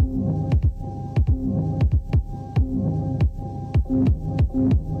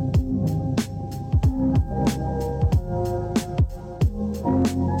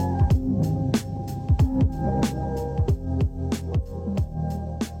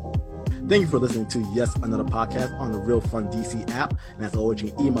Thank you for listening to Yes Another Podcast on the Real Fun DC app. And as always,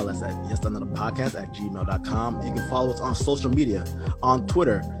 you can email us at yesanotherpodcast@gmail.com. You can follow us on social media, on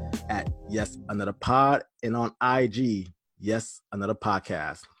Twitter at Yes Another Pod, and on IG, Yes Another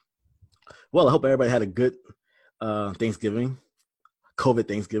Podcast. Well, I hope everybody had a good Thanksgiving, COVID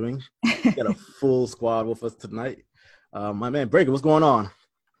Thanksgiving. We got a full squad with us tonight. My man Breaker, what's going on?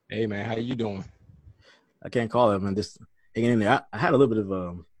 Hey man, how you doing? I can't call it, man. Just hanging in there. I had a little bit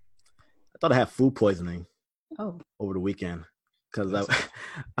of I thought I had food poisoning over the weekend because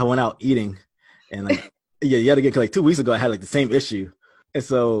I went out eating and you had to get 2 weeks ago I had the same issue, and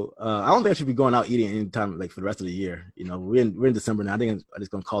so I don't think I should be going out eating anytime for the rest of the year. You know, we're in December now. I think I'm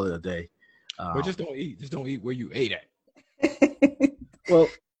just gonna call it a day. But just don't eat. Just don't eat where you ate at. Well,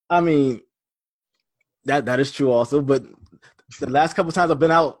 I mean that is true also, but the last couple of times I've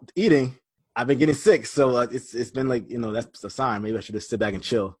been out eating, I've been getting sick. So it's been that's a sign. Maybe I should just sit back and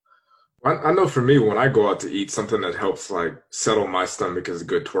chill. I know for me, when I go out to eat, something that helps settle my stomach is a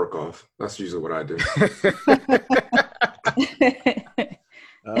good twerk off. That's usually what I do.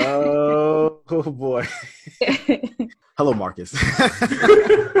 Oh boy. Hello, Marcus. How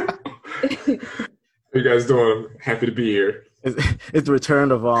you guys doing? Happy to be here. It's the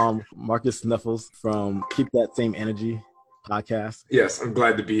return of Marcus Snuffles from Keep That Same Energy podcast. Yes, I'm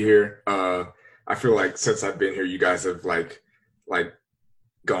glad to be here. I feel like since I've been here, you guys have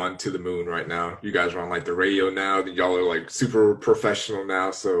gone to the moon right now. You guys are on the radio now. Y'all are super professional now.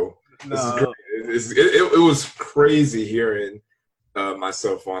 So this is great. It was crazy hearing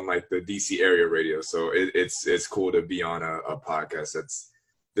myself on the DC area radio. So it's cool to be on a podcast that's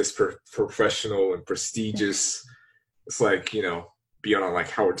this professional and prestigious. It's being on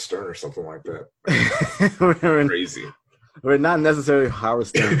Howard Stern or something like that. Crazy. We're not necessarily Howard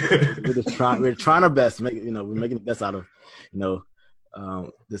Stern. We're trying our best. We're making the best out of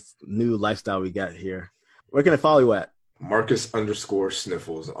this new lifestyle we got here. Where can I follow you at?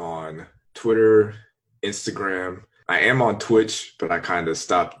 Marcus_Sniffles on Twitter, Instagram. I am on Twitch, but I kind of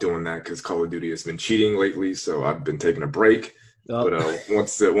stopped doing that because Call of Duty has been cheating lately, so I've been taking a break. Oh. But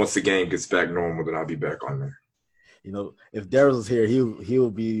once the game gets back normal, then I'll be back on there. If Darryl is here,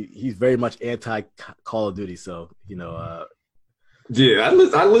 he's very much anti Call of Duty. So yeah,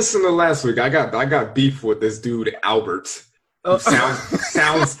 I listened to last week. I got beef with this dude Albert.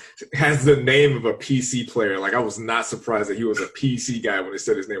 Sounds has the name of a PC player. I was not surprised that he was a PC guy when they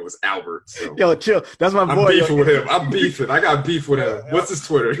said his name was Albert. So. Yo, chill. That's my boy. I'm beefing with him. I'm beefing. I got beef with him. What's his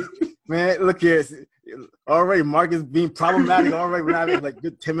Twitter? Man, look here. Already, Marcus being problematic. Already, we're not even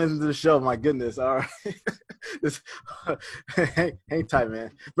good 10 minutes into the show. My goodness. All right. Hang tight,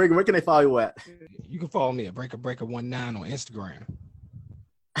 man. Breaker, where can they follow you at? You can follow me at Breaker19 on Instagram.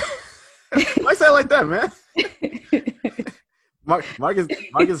 Why say it like that, man? Marcus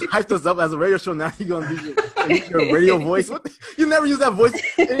hyped us up as a radio show. Now you're gonna do your radio voice. You never use that voice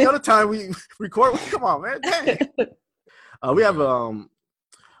any other time we record. Come on, man. Dang. We have a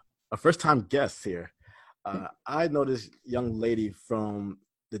first-time guest here. I know this young lady from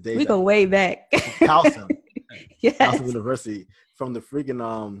the day we go way back. Towson, yes. Towson University, from the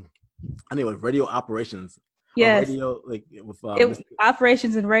freaking radio operations. Yes, radio with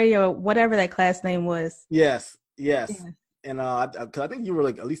operations and radio, whatever that class name was. Yes. Yeah. And cause I think you were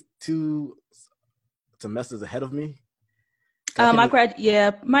at least 2 semesters ahead of me. Might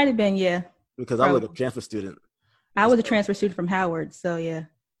have been, yeah. Because I was a transfer student. I was a transfer student from Howard, so yeah.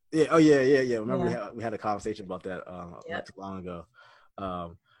 Yeah. Oh yeah. Remember we had a conversation about that not too long ago.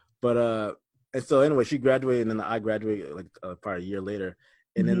 And so anyway, she graduated, and then I graduated probably a year later,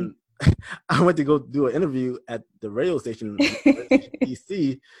 and then I went to go do an interview at the radio station in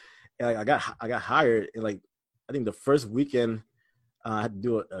DC, and I got hired, and I think the first weekend I had to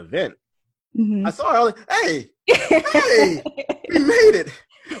do an event. I saw her, I was like, hey, we made it.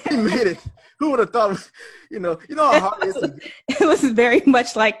 Who would have thought, how hard it is to It was very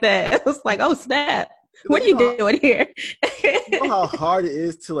much like that. It was like, oh, snap. What are you doing here? You know how hard it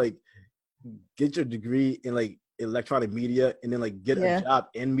is to get your degree in electronic media and then get a job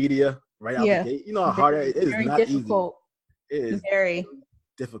in media right out the gate? You know how hard it is. It's not difficult. Easy. It is very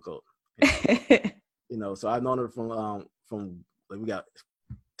difficult. So I've known her from we got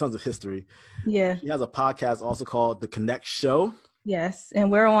tons of history. Yeah. She has a podcast also called The Connect Show. Yes.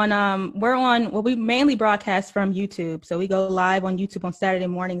 And we mainly broadcast from YouTube. So we go live on YouTube on Saturday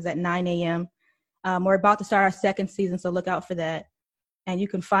mornings at 9 a.m. We're about to start our second season, so look out for that. And you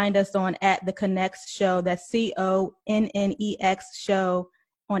can find us on at The Connex Show. That's CONNEX Show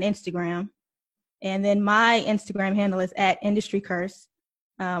on Instagram. And then my Instagram handle is at Industry Curse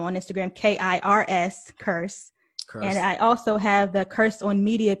on Instagram, KIRS Curse. And I also have the Curse on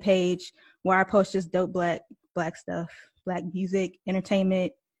Media page where I post just dope black stuff, black music,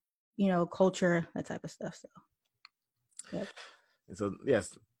 entertainment, culture, that type of stuff. So, yep. So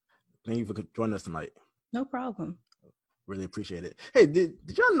yes, thank you for joining us tonight. No problem. Really appreciate it. Hey, did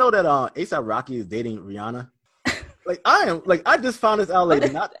y'all know that A$AP Rocky is dating Rihanna? I just found this out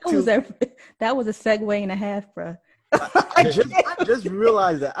that was a segue and a half, bro. I just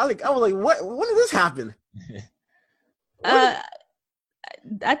realized that. I was like, what? When did this happen?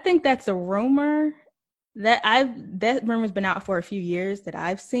 I think that's a rumor that rumor's been out for a few years that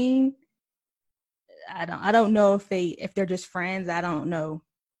I've seen. I don't know if they're just friends. I don't know.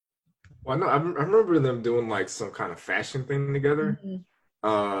 Well, no, I remember them doing like some kind of fashion thing together.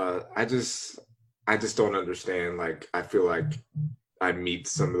 Mm-hmm. I just don't understand. Like, I feel like I meet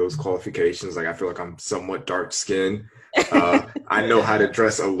some of those qualifications. Like, I feel like I'm somewhat dark skinned. I know how to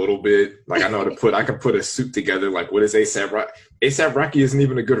dress a little bit. Like, I can put a suit together. Like, what is A$AP Rocky? A$AP Rocky isn't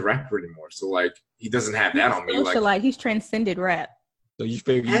even a good rapper anymore. So like, he doesn't have that on me. Like, he's transcended rap. So you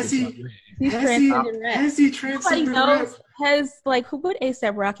figure has he transcended rap? Has he transcended rap? What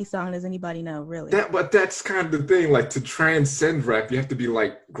A$AP Rocky song does anybody know, really? But that's kind of the thing. Like, to transcend rap, you have to be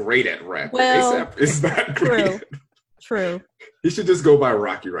like great at rap. Well, A$AP is not great. True. He should just go by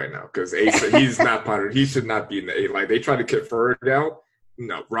Rocky right now because A$AP he's not part of. He should not be in the A. Like, they tried to kick Ferg out.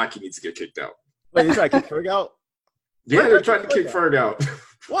 No, Rocky needs to get kicked out. Wait, they tried to kick Ferg out? Yeah, they tried to kick Ferg out.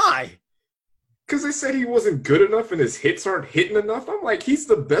 Why? Because they said he wasn't good enough and his hits aren't hitting enough. I'm like, he's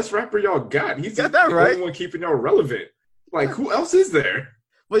the best rapper y'all got. He's got that the right. only one keeping y'all relevant. Like, who else is there?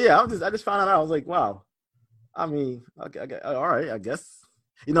 Well, yeah, I just found out. I was like, wow. I mean, okay, all right, I guess.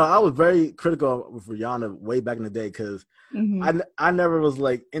 I was very critical with Rihanna way back in the day because I never was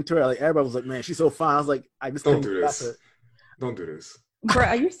like into her. Like, everybody was like, man, she's so fine. I was like, I just don't do this. Don't do this. Bro,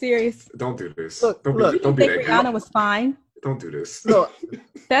 are you serious? Don't do this. Look, don't be that. Rihanna was fine. Don't do this. Look,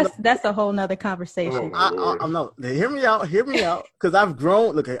 that's a whole nother conversation. I'm not. Hear me out. Because I've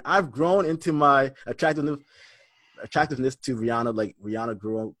grown into my attractiveness to Rihanna. Like, Rihanna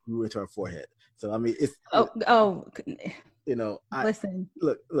grew into her forehead. So I mean, it's listen.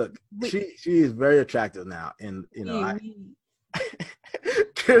 Look. She is very attractive now, and I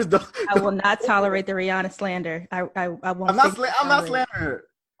will not tolerate the Rihanna slander. I won't. I'm not slandering her.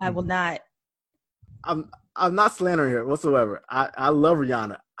 I will not. I'm not slandering her whatsoever. I love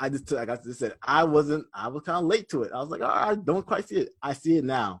Rihanna. I just said I was kind of late to it. I was like, I don't quite see it. I see it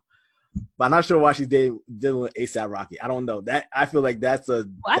now, but I'm not sure why she's dealing with A$AP Rocky. I don't know that. I feel like that's I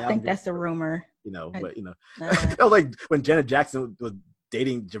think that's a rumor. But that was like when Janet Jackson was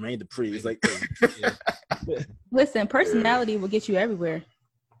dating Jermaine Dupri. It's like, listen, personality will get you everywhere.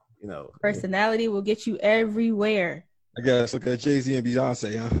 Personality will get you everywhere. I guess look at Jay-Z and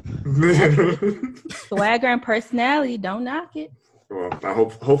Beyonce, huh? Swagger and personality, don't knock it. Well,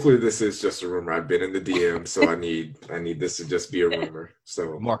 hopefully this is just a rumor. I've been in the DM, so I need this to just be a rumor.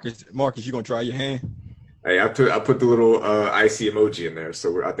 So Marcus, you gonna try your hand? Hey, I put the little icy emoji in there,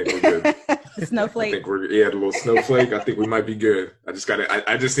 so I think we're good. The snowflake. I think the little snowflake. I think we might be good. I just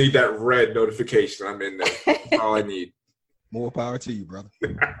need that red notification. I'm in there. That's all I need. More power to you, brother.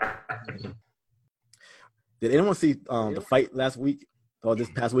 Did anyone see the fight last week or this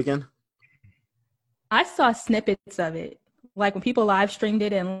past weekend? I saw snippets of it. Like, when people live streamed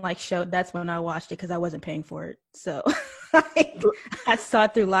it and like showed, that's when I watched it because I wasn't paying for it. So I saw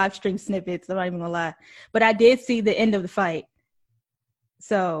it through live stream snippets. I'm not even gonna lie, but I did see the end of the fight.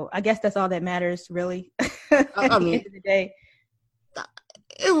 So I guess that's all that matters, really. At the end of the day,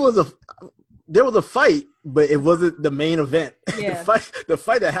 there was a fight, but it wasn't the main event. Yeah. the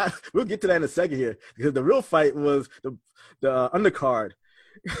fight that happened, we'll get to that in a second here, because the real fight was the undercard.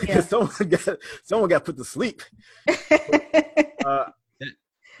 Yeah. someone got put to sleep. That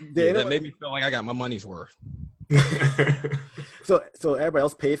made me feel like I got my money's worth. So everybody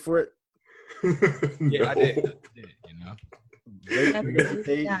else paid for it? Yeah, I did.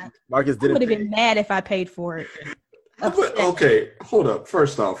 Marcus didn't. I would have been mad if I paid for it. Okay, hold up.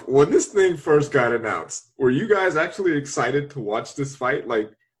 First off, when this thing first got announced, were you guys actually excited to watch this fight? Like,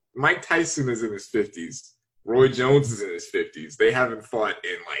 Mike Tyson is in his 50s. Roy Jones is in his 50s. They haven't fought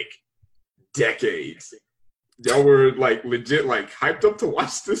in like decades. Y'all were like legit like hyped up to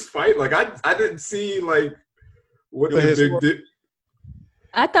watch this fight. Like, I didn't see like what the big deal.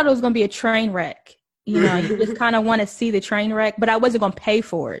 I thought it was gonna be a train wreck. You just kind of want to see the train wreck, but I wasn't going to pay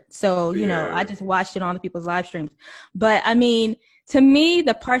for it. So, I just watched it on other people's live streams. But I mean, to me,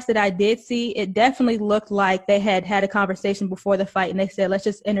 the parts that I did see, it definitely looked like they had a conversation before the fight and they said, let's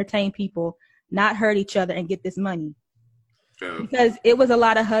just entertain people, not hurt each other and get this money. because it was a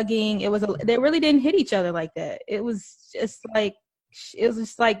lot of hugging. They really didn't hit each other like that. It was just like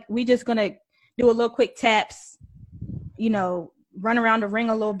we just gonna do a little quick taps, run around the ring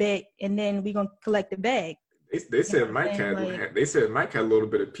a little bit, and then we gonna collect the bag. They said Mike had a little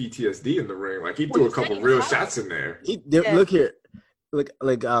bit of PTSD in the ring. Like he threw a couple real shots in there. Look here,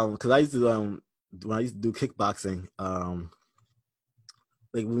 because I used to when I used to do kickboxing,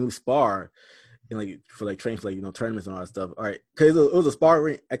 like when we spar. And for training for tournaments and all that stuff. All right, because it was a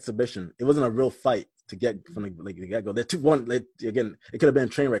sparring exhibition. It wasn't a real fight to get from the get go. They're again. It could have been a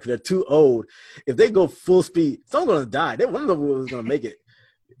train wreck because they're too old. If they go full speed, someone's gonna die. One of them was gonna make it.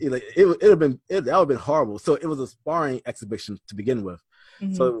 That would have been horrible. So it was a sparring exhibition to begin with.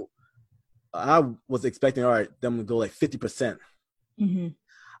 Mm-hmm. So I was expecting them to go 50%. Mm-hmm.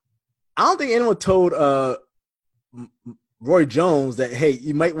 I don't think anyone told Roy Jones that, hey,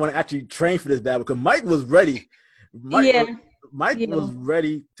 you might want to actually train for this battle, because Mike was ready. Mike was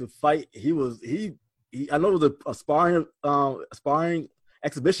ready to fight. I know it was a sparring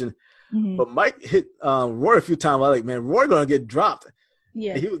exhibition, mm-hmm. but Mike hit Roy a few times. I was like, man, Roy gonna get dropped.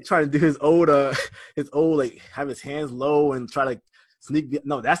 Yeah, and he was trying to do his old have his hands low and try to sneak.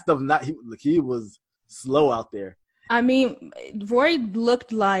 No, that stuff not. He was slow out there. I mean, Roy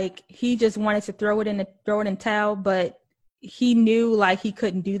looked like he just wanted to throw it in towel, but he knew he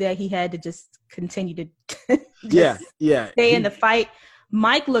couldn't do that. He had to just continue to stay in the fight.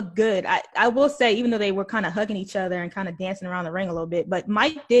 Mike looked good. I will say, even though they were kind of hugging each other and kind of dancing around the ring a little bit, but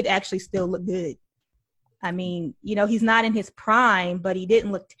Mike did actually still look good. I mean, he's not in his prime, but he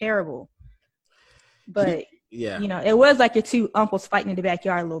didn't look terrible. But it was like your two uncles fighting in the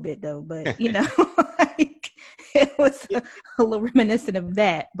backyard a little bit, though. But it was a little reminiscent of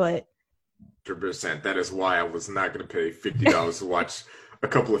that. But 100%. That is why I was not going to pay $50 to watch a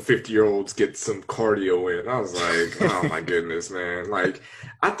couple of 50-year-olds get some cardio in. I was like, oh my goodness, man.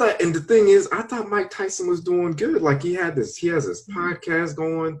 I thought, and the thing is, I thought Mike Tyson was doing good. He has this podcast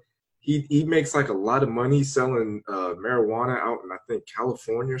going. He makes a lot of money selling marijuana out in, I think,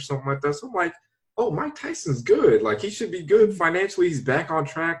 California or something like that. So I'm like, oh, Mike Tyson's good. He should be good financially. He's back on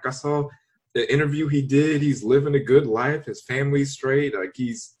track. I saw the interview he did. He's living a good life. His family's straight.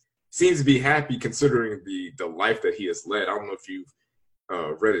 He's seems to be happy considering the life that he has led. I don't know if you've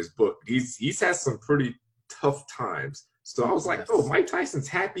read his book. He's had some pretty tough times. So I was like, oh, Mike Tyson's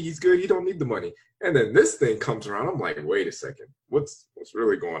happy. He's good. He don't need the money. And then this thing comes around. I'm like, wait a second. What's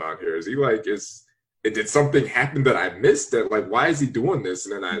really going on here? Is he did something happen that I missed? Why is he doing this?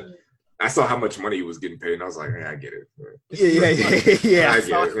 And then I saw how much money he was getting paid, and I was like, I get it. Yeah. I get it. Yeah.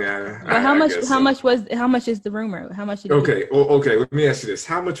 But how much is the rumor? How much? Okay. Let me ask you this: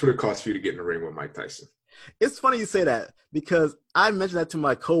 how much would it cost for you to get in the ring with Mike Tyson? It's funny you say that, because I mentioned that to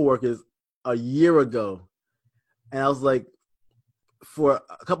my coworkers a year ago, and I was like, for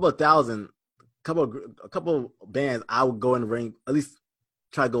a couple of thousand, a couple of bands, I would go in the ring, at least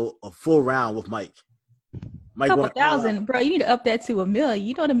try to go a full round with Mike. Couple thousand, bro. You need to up that to $1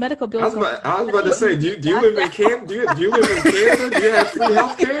 million. The medical bills. I was about to say, do you live in Canada? Do you live in Canada? Do you have free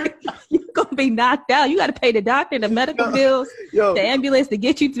healthcare? You're gonna be knocked out. You got to pay the doctor, the medical bills, the ambulance to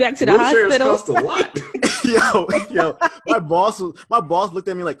get you back to the hospital. Cost a lot. yo, my boss looked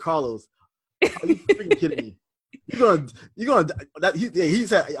at me like, Carlos, are you freaking kidding me? You're gonna. He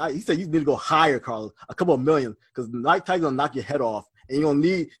said you need to go higher, Carlos, a couple of million, because Mike Tyson gonna knock your head off, and you're gonna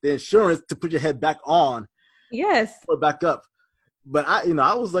need the insurance to put your head back on. Yes. Put back up. But I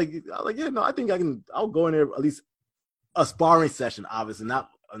was like, I think I'll go in there at least a sparring session, obviously, not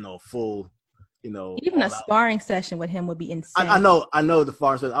full, Even a sparring session with him would be insane. I know the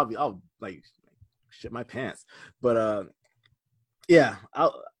sparring session. I'll shit my pants. But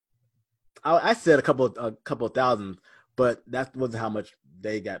I said a couple of thousand, but that wasn't how much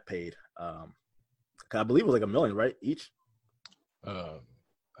they got paid. I believe it was $1 million, right? Each. I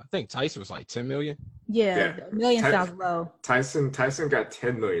think Tyson was $10 million. Yeah. $1 million sounds low. Tyson got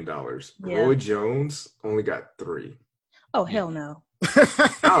 $10 million. Yeah. Roy Jones only got $3 million. Oh, hell no.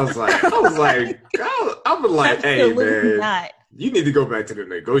 I was like, hey man, not. You need to go back to the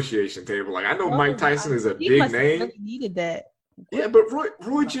negotiation table. I know Mike Tyson is a big name. Really needed that. Yeah, but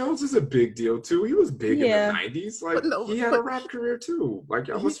Roy Jones is a big deal too. He was big in the 90s. He had a rap career too.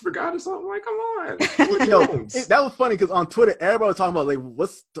 Y'all must have forgot or something. Come on. Roy Jones. That was funny because on Twitter, everybody was talking about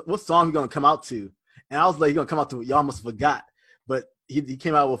what song he's gonna come out to, and I was like, he's gonna come out to Y'all Must Forgot, but he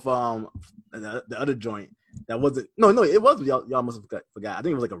came out with the other joint that wasn't. No, it was Y'all Must Forgot. I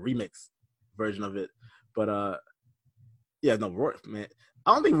think it was a remix version of it, but Roy, man,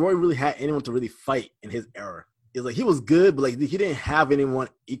 I don't think Roy really had anyone to really fight in his era. It's he was good, but he didn't have anyone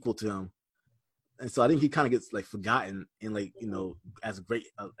equal to him. and so I think he kind of gets like forgotten in like as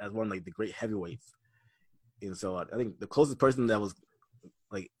one of like the great heavyweights. And so I think the closest person that was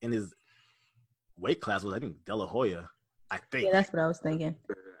like in his weight class was I think De La Hoya. I think. Yeah, that's what I was thinking.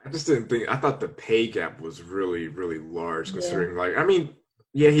 I just didn't think. I thought the pay gap was really, really large, considering like I mean,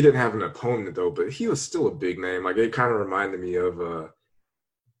 yeah, he didn't have an opponent though, but he was still a big name. Like it kind of reminded me of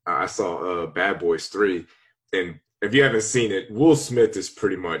I saw Bad Boys 3, and if you haven't seen it, Will Smith is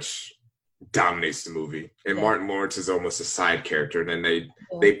pretty much dominates the movie, and Martin Lawrence is almost a side character. And then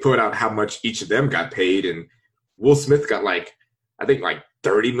they put out how much each of them got paid, and Will Smith got like I think like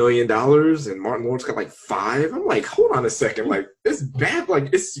 $30 million, and Martin Lawrence got like $5 million. I'm like, hold on a second, like it's bad, like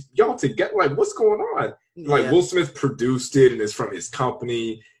it's y'all together, like what's going on? Like Will Smith produced it, and it's from his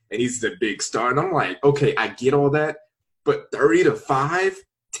company, and he's the big star. And I'm like, okay, I get all that, but 30 to 5,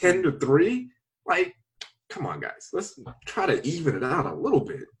 10 to 3, like. Come on, guys. Let's try to even it out a little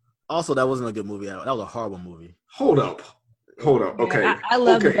bit. Also, that wasn't a good movie. That was a horrible movie. Hold up. Okay. Yeah, I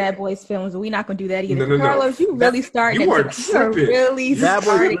love the Bad Boys films, but we're not going to do that either. No. Carlos, you really started. You are tripping.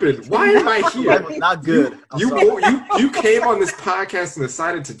 Why am I here? That was not good. You came on this podcast and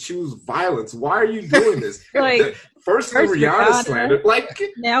decided to choose violence. Why are you doing this? Like, First the Rihanna slander. Like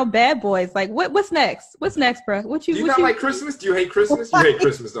now Bad Boys. Like what's next? What's next, bro? Do you not like Christmas? Do you hate Christmas? You hate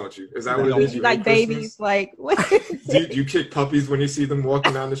Christmas, don't you? Is that what it is? You like babies? Like what? Do you kick puppies when you see them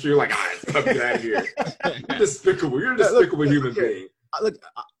walking down the street? You're like, it's puppy, get out of here. You're despicable. You're a despicable human being. Look,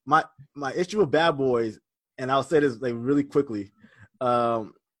 my issue with Bad Boys, and I'll say this like really quickly, was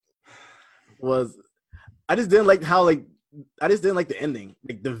I just didn't like the ending.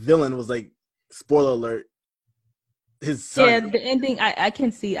 Like the villain was like, spoiler alert, his son. Yeah, the ending. I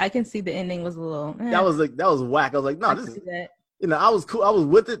can see the ending was a little. That was whack. I was like, no, this is. I was cool. I was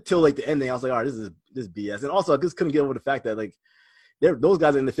with it till like the ending. I was like, all right, this BS. And also, I just couldn't get over the fact that like, those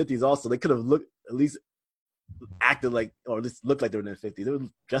guys in the 50s also, they could have at least acted like, or at least looked like they were in the 50s. They were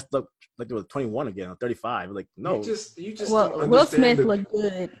dressed up like they were 21 again, or 35. Like, no. You just well, Will Smith looked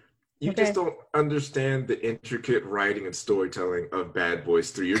good. You just don't understand the intricate writing and storytelling of Bad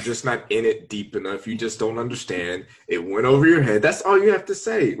Boys 3. You're just not in it deep enough. You just don't understand. It went over your head. That's all you have to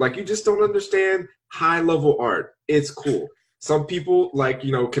say. Like, you just don't understand high-level art. It's cool. Some people, like,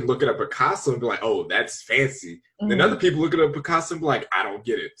 can look at a Picasso and be like, oh, that's fancy. Mm-hmm. Then other people look at a Picasso and be like, I don't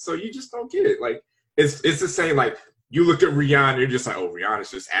get it. So you just don't get it. Like, it's the same. Like, you look at Rihanna, you're just like, oh,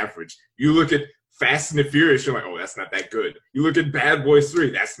 Rihanna's just average. You look at Fast and the Furious, you're like, oh, that's not that good. You look at Bad Boys 3,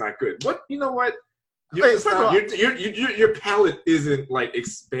 that's not good. What? You know what? Your palate isn't like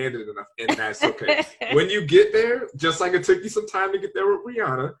expanded enough, and that's okay. When you get there, just like it took you some time to get there with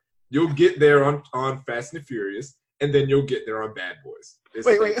Rihanna, you'll get there on Fast and the Furious, and then you'll get there on Bad Boys.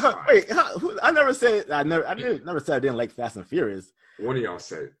 Wait! I never said I never said I didn't like Fast and Furious. One of y'all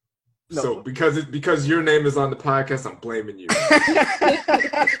said. No. So because your name is on the podcast, I'm blaming you.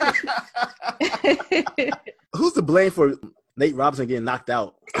 Who's to blame for Nate Robinson getting knocked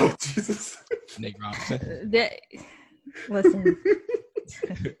out? Oh, Jesus. Nate Robinson. Listen.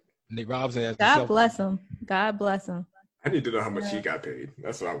 Nate Robinson. God bless him. God bless him. I need to know how much he got paid.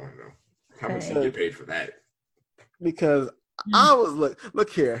 That's what I want to know. How much he get paid for that? Because I was look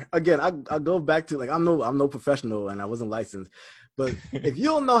here again. I go back to like I'm no professional and I wasn't licensed. But if you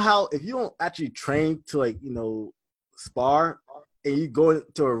don't actually train to like, spar and you go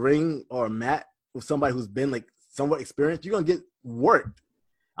into a ring or a mat with somebody who's been like somewhat experienced, you're going to get worked.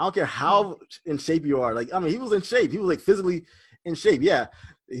 I don't care how in shape you are. Like, I mean, he was in shape. He was like physically in shape. Yeah.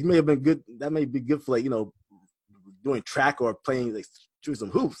 He may have been good. That may be good for like, doing track or playing, like shooting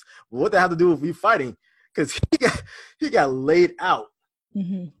some hoops. But what that have to do with you fighting? Because he got laid out.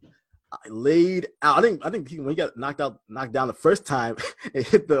 Mm-hmm. Laid out. I think when he got knocked down the first time and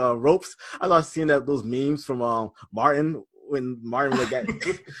hit the ropes. I love seeing those memes from Martin when Martin like got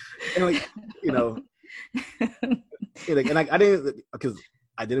and like and I didn't because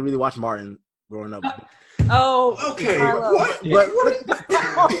I didn't really watch Martin growing up. Oh, okay. Carlos. What?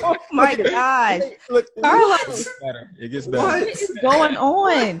 Oh my God, Carlos! It gets better. What is going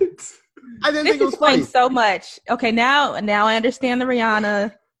on? I didn't think it was funny so much. Okay, now I understand the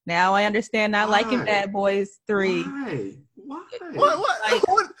Rihanna. Now I understand not liking Bad Boys 3. Why?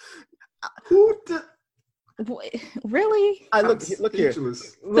 What? Who? Really? I look here.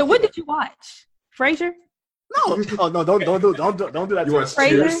 So what did you watch? Frasier? No. Oh no! Don't do that. You watch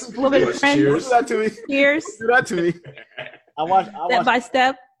Cheers? A little bit of Friends. Don't do that to me. Cheers. Do that to me. I watched Step by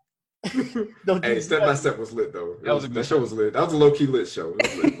Step. Step by Step was lit though. That show was lit. That was a low key lit show.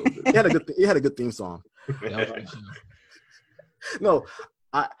 It had a good theme song. No,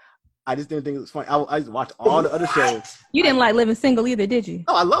 I just didn't think it was funny. I just watched all the other shows. You didn't like Living Single either, did you?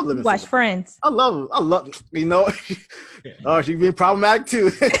 Oh, I love Living Watch Single. Friends. I love, you know. Oh, she's being problematic too.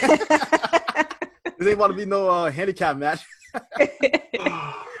 This ain't want to be no handicap match.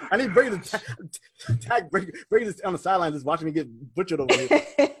 I need Brady to tag Brady on the sidelines, just watching me get butchered over here.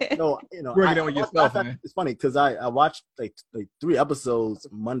 Bring it on yourself, man. It's funny because I watched like 3 episodes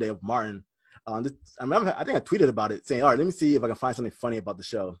Monday of Martin. I think I tweeted about it saying, all right, let me see if I can find something funny about the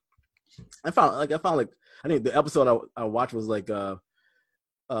show. I found I think the episode I watched was like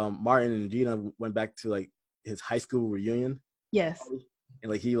Martin and Gina went back to like his high school reunion. Yes.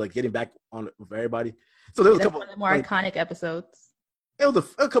 And like he like getting back on with everybody. So there was a couple one of the more iconic episodes. It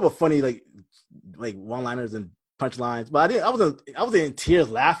was a couple of funny like one-liners and punchlines, but I wasn't in tears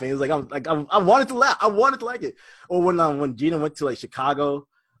laughing. It was like I wanted to laugh. I wanted to like it. Or when Gina went to like Chicago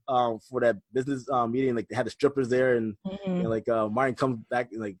for that business meeting, like they had the strippers there, and like Martin comes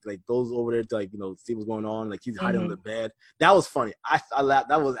back and like goes over there to like see what's going on. Like he's hiding under the bed. That was funny. I laughed.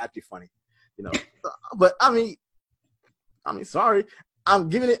 That was actually funny. But I mean, sorry, I'm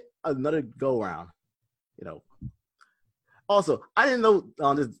giving it another go around. Also, I didn't know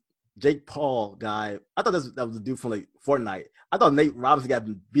this Jake Paul guy. I thought that was a dude from like Fortnite. I thought Nate Robinson got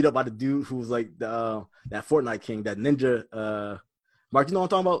beat up by the dude who was like that Fortnite king, that ninja. Mark, you know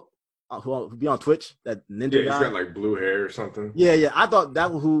what I'm talking about? Who be on Twitch? That ninja guy. He's got like blue hair or something. Yeah. I thought that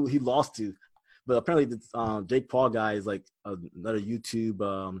was who he lost to, but apparently this Jake Paul guy is like another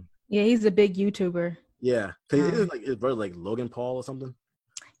YouTube. Yeah, he's a big YouTuber. Yeah, because like his brother, like Logan Paul or something.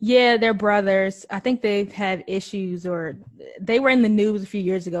 Yeah, they're brothers. I think they've had issues, or they were in the news a few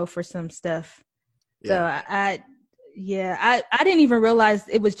years ago for some stuff. Yeah. So I didn't even realize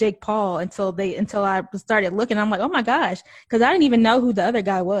it was Jake Paul until I started looking. I'm like, oh my gosh, because I didn't even know who the other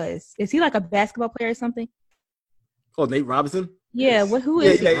guy was. Is he like a basketball player or something? Oh, Nate Robinson. Yeah. Who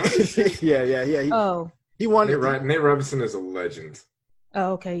is he? Yeah. He won. Nate Robinson is a legend.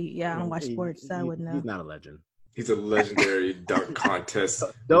 Oh, okay. Yeah, I don't watch sports, so I wouldn't know. He's not a legend. He's a legendary dunk contest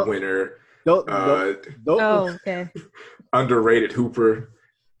winner. Okay. Underrated hooper.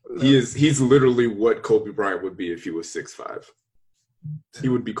 He's literally what Kobe Bryant would be if he was 6'5". He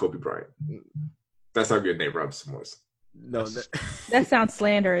would be Kobe Bryant. That's how good Nate Robinson was. No, that sounds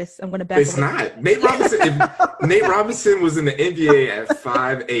slanderous. I'm going to back. It's not. Nate Robinson. If Nate Robinson was in the NBA at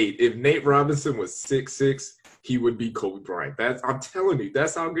 5'8", if Nate Robinson was 6'6", he would be Kobe Bryant. I'm telling you,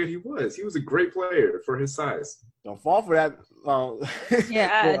 that's how good he was. He was a great player for his size. Don't fall for that.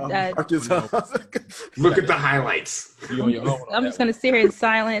 Look at the highlights. I'm just going to sit here in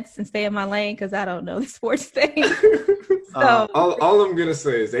silence and stay in my lane because I don't know the sports thing. All I'm going to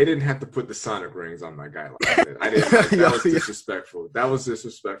say is they didn't have to put the Sonic rings on my guy like that. That was disrespectful. That was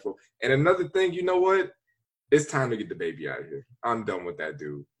disrespectful. And another thing, you know what? It's time to get the baby out of here. I'm done with that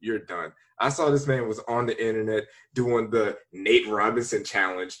dude. You're done. I saw this man was on the internet doing the Nate Robinson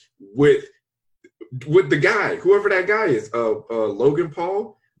challenge with the guy, whoever that guy is, Logan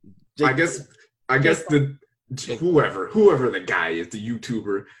Paul. I guess whoever the guy is, the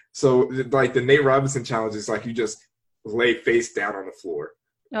YouTuber. So like the Nate Robinson challenge is like you just lay face down on the floor.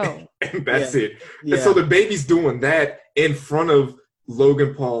 Oh. And that's it. Yeah. And so the baby's doing that in front of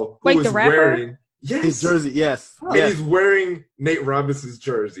Logan Paul, who is wearing his jersey, yes. And he's wearing Nate Robinson's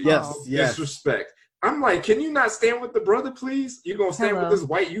jersey. Yes. Disrespect. I'm like, can you not stand with the brother, please? You gonna stand with this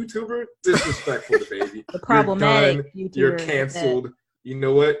white YouTuber? Disrespectful to baby. The problematic YouTuber. You're canceled. You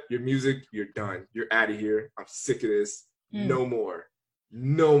know what? Your music, you're done. You're out of here. I'm sick of this. No more. You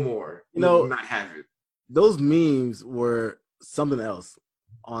will not have it. Those memes were something else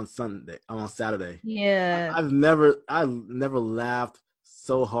on Saturday. Yeah. I've never laughed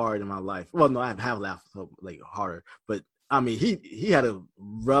so hard in my life. Well, no, I have laughed so harder, but I mean, he had a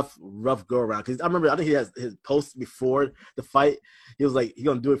rough go around because I think he has his posts before the fight. He was like, he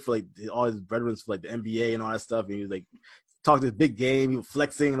gonna do it for like all his brethren for like the NBA and all that stuff, and he was like talking this big game, he was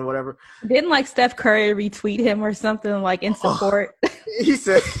flexing and whatever. Didn't like Steph Curry retweet him or something like in support? He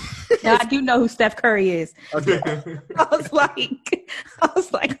said, "Now I do know who Steph Curry is." Okay. I was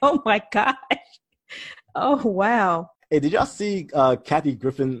like, oh my gosh, oh wow. Hey, did y'all see Kathy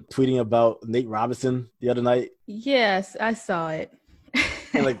Griffin tweeting about Nate Robinson the other night? Yes, I saw it.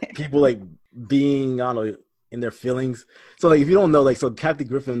 And like people like being, I don't know, in their feelings. So like if you don't know, like so Kathy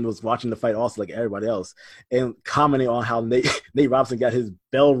Griffin was watching the fight also like everybody else and commenting on how Nate Robinson got his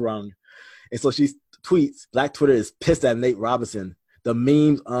bell rung. And so she tweets, Black Twitter is pissed at Nate Robinson. The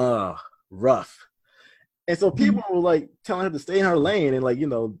memes, rough. And so people were like telling her to stay in her lane and like,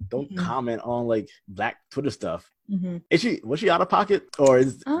 don't comment on like Black Twitter stuff. Was she out of pocket, or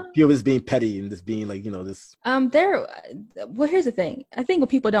is people just being petty and just being like, this? Well, here's the thing. I think when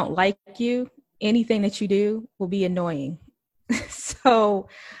people don't like you, anything that you do will be annoying. So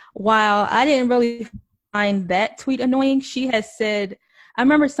while I didn't really find that tweet annoying, she has said, I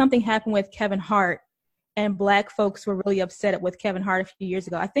remember something happened with Kevin Hart, and Black folks were really upset with Kevin Hart a few years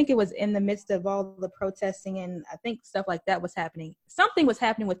ago. I think it was in the midst of all the protesting, and I think stuff like that was happening. Something was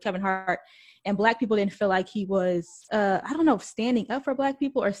happening with Kevin Hart, and Black people didn't feel like he was, I don't know, standing up for Black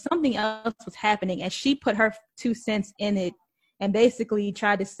people, or something else was happening. And she put her 2 cents in it and basically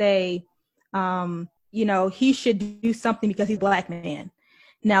tried to say, he should do something because he's a Black man.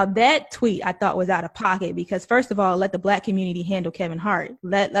 Now, that tweet I thought was out of pocket because, first of all, let the Black community handle Kevin Hart.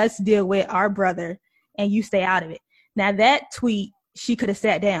 Let's deal with our brother, and you stay out of it. Now, that tweet, she could have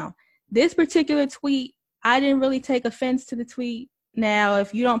sat down. This particular tweet, I didn't really take offense to the tweet. Now,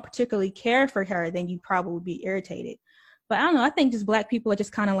 if you don't particularly care for her, then you'd probably be irritated. But I don't know. I think just Black people are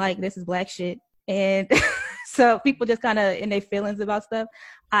just kind of like, this is Black shit. And so people just kind of in their feelings about stuff.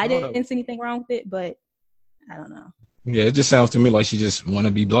 I didn't see anything wrong with it, but I don't know. Yeah, it just sounds to me like she just want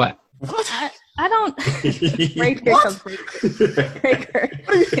to be Black. What? I don't. Breaker.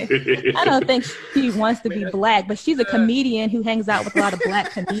 I don't think she wants to be Black, but she's a comedian who hangs out with a lot of Black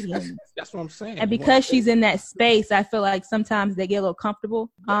comedians. That's what I'm saying. And because she's in that space, I feel like sometimes they get a little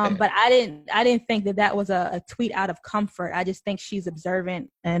comfortable. But I didn't think that was a tweet out of comfort. I just think she's observant,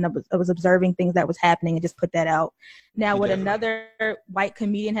 and I was observing things that was happening and just put that out. Now, would another white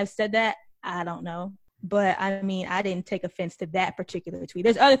comedian have said that? I don't know. But I mean, I didn't take offense to that particular tweet.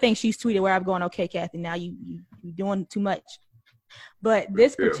 There's other things she's tweeted where I'm going, okay, Kathy, now you're doing too much. But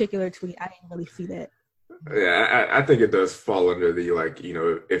this particular tweet, I didn't really see that. Yeah, I think it does fall under the, like,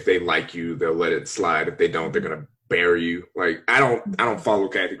 if they like you, they'll let it slide. If they don't, they're gonna bury you. Like, I don't follow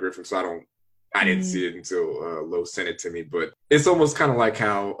Kathy Griffin, so I didn't see it until Lo sent it to me. But it's almost kind of like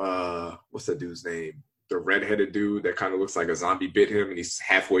how what's that dude's name? The redheaded dude that kind of looks like a zombie bit him, and he's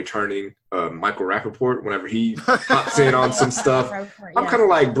halfway turning Michael Rappaport whenever he pops in on some stuff. I'm kind of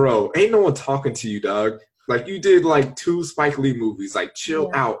like, bro, ain't no one talking to you, dog. Like, you did like 2 Spike Lee movies. Like,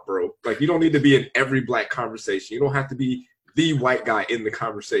 chill out, bro. Like, you don't need to be in every Black conversation. You don't have to be the white guy in the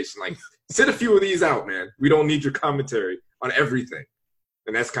conversation. Like, sit a few of these out, man. We don't need your commentary on everything.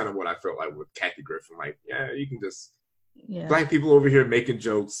 And that's kind of what I felt like with Kathy Griffin. Like, yeah, you can just Black people over here making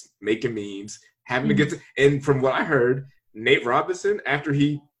jokes, making memes, having to get to, and from what I heard, Nate Robinson, after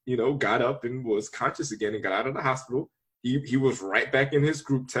he, got up and was conscious again and got out of the hospital, he was right back in his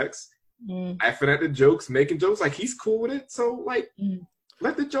group text, laughing at the jokes, making jokes. Like, he's cool with it. So, like,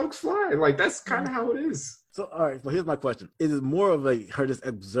 let the jokes fly. Like, that's kind of how it is. So, all right. Well, here's my question: is it more of like her just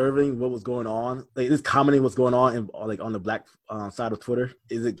observing what was going on, like just commenting what's going on, like on the Black side of Twitter?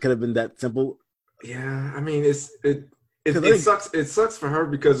 Could have been that simple? Yeah, I mean, it sucks. It sucks for her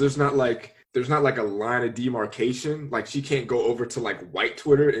because there's not like a line of demarcation. Like, she can't go over to like white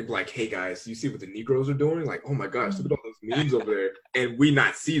Twitter and be like, hey guys, you see what the Negroes are doing? Like, oh my gosh, look at all those memes over there. And we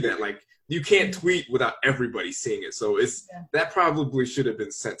not see that. Like, you can't tweet without everybody seeing it. So that probably should have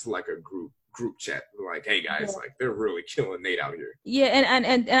been sent to like a group chat. Like, hey guys, like, they're really killing Nate out here. Yeah.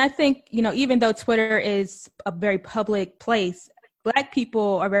 And I think, even though Twitter is a very public place, Black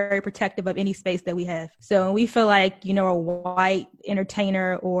people are very protective of any space that we have. So when we feel like, a white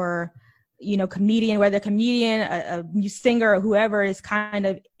entertainer or, comedian, whether a comedian, a singer, or whoever is kind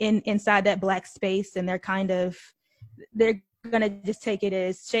of inside that Black space, and they're going to just take it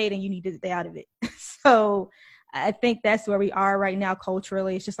as shade and you need to stay out of it. So I think that's where we are right now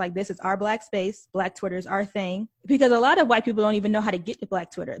culturally. It's just like, this is our Black space. Black Twitter is our thing. Because a lot of white people don't even know how to get to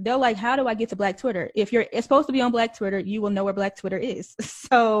Black Twitter. They're like, how do I get to Black Twitter? If you're supposed to be on Black Twitter, you will know where Black Twitter is.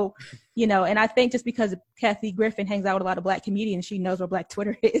 So, and I think just because Kathy Griffin hangs out with a lot of Black comedians, she knows where Black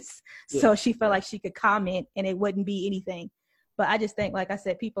Twitter is. Yeah. So she felt like she could comment and it wouldn't be anything. But I just think, like I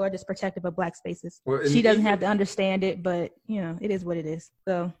said, people are just protective of Black spaces. Well, she doesn't have to understand it, but, it is what it is.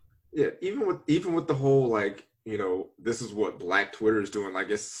 So yeah, even with the whole, like, this is what Black Twitter is doing. Like,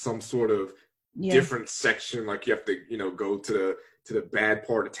 it's some sort of different section. Like, you have to, go to the bad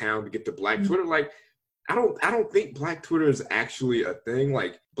part of town to get to Black Twitter. Like, I don't think Black Twitter is actually a thing.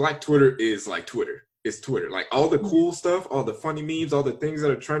 Like, Black Twitter is like Twitter. It's Twitter. Like, all the cool stuff, all the funny memes, all the things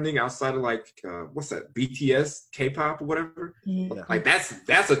that are trending outside of like, what's that? BTS, K-pop, or whatever. Yeah. Like,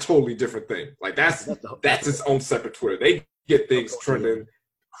 that's a totally different thing. Like, that's its own separate Twitter. They get things trending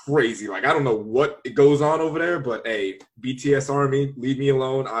crazy. Like, I don't know what it goes on over there, but hey, BTS Army, leave me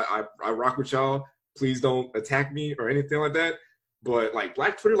alone. I rock with y'all. Please don't attack me or anything like that. But like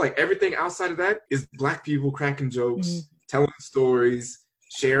Black Twitter, like everything outside of that is Black people cracking jokes, telling stories,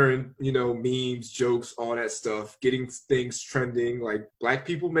 sharing, memes, jokes, all that stuff, getting things trending. Like Black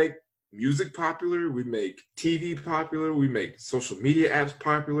people make music popular, we make TV popular, we make social media apps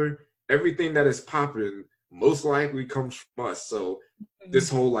popular. Everything that is popular most likely comes from us. So this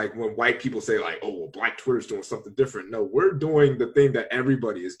whole, like, when white people say like, oh, well, Black Twitter's doing something different. No, we're doing the thing that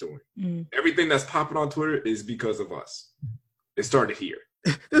everybody is doing. Everything that's popping on Twitter is because of us. It started here.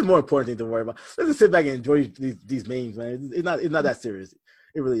 There's more important things to worry about. Let's just sit back and enjoy these memes, man. It's not that serious.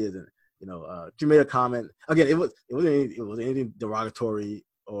 It really isn't. She made a comment. Again, it wasn't anything derogatory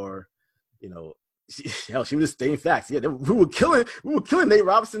or, she was just stating facts. Yeah, we were killing Nate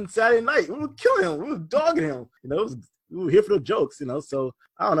Robinson Saturday night. We were killing him. We were dogging him. We were here for the jokes. So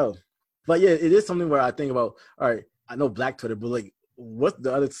I don't know, but yeah, it is something where I think about. All right, I know Black Twitter, but like, what's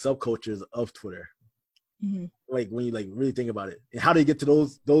the other subcultures of Twitter? Like when you like really think about it, and how do you get to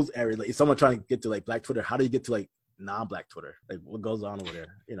those areas? Like, if someone trying to get to like Black Twitter, how do you get to like non-Black Twitter? Like, what goes on over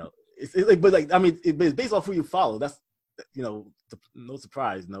there? It's like, but like, I mean, it's based off who you follow. That's no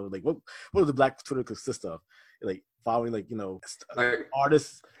surprise. Like what does the Black Twitter consist of? Like following like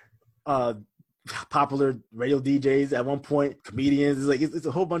artists, popular radio DJs at one point, comedians. It's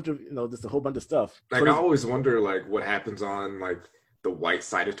a whole bunch of just a whole bunch of stuff. Like I always wonder like what happens on like the white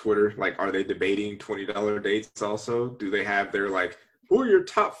side of Twitter. Like, are they debating $20 dates also? Do they have their like, who are your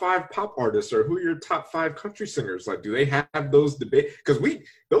top 5 pop artists or who are your top 5 country singers? Like, do they have those debates? Because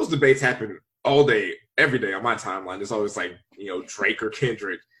those debates happen all day, every day on my timeline. It's always like, Drake or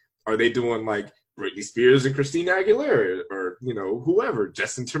Kendrick. Are they doing like Britney Spears and Christina Aguilera or, whoever,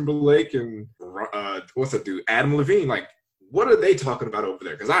 Justin Timberlake and what's that dude, Adam Levine? Like, what are they talking about over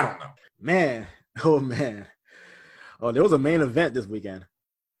there? Because I don't know. Man. Oh, there was a main event this weekend.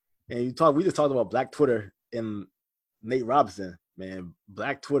 And we just talked about Black Twitter and Nate Robinson. Man,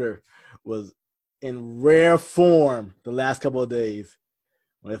 Black Twitter was in rare form the last couple of days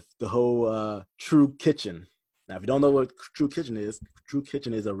with the whole True Kitchen. Now, if you don't know what True Kitchen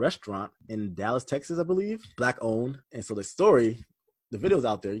is a restaurant in Dallas, Texas, I believe, Black owned. And so the video's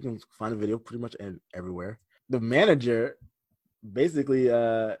out there. You can find the video pretty much everywhere. The manager basically,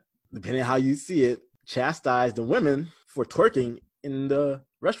 depending on how you see it, chastised the women for twerking in the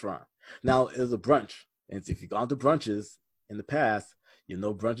restaurant. Now, it was a brunch. And if you've gone to brunches in the past,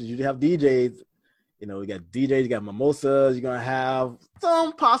 brunches usually have DJs. You got DJs, you got mimosas, you're going to have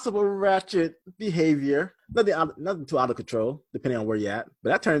some possible ratchet behavior. Nothing too out of control, depending on where you're at. But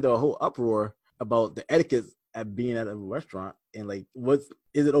that turned into a whole uproar about the etiquette at being at a restaurant. And like,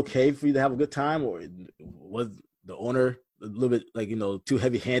 is it okay for you to have a good time? Or was the owner a little bit like, too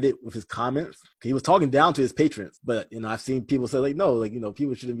heavy-handed with his comments? He was talking down to his patrons. But, I've seen people say like, no, like,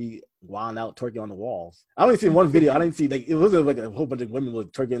 people shouldn't be wilding out twerking on the walls. I only seen one video. I didn't see like, it wasn't like a whole bunch of women were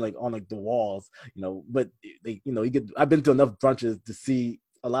twerking like on like the walls, but they, I've been to enough brunches to see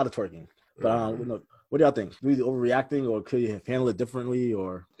a lot of twerking. But what do y'all think? Do we overreacting, or could you have handled it differently?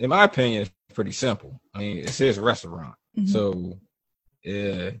 Or in my opinion, it's pretty simple. I mean, it says restaurant. So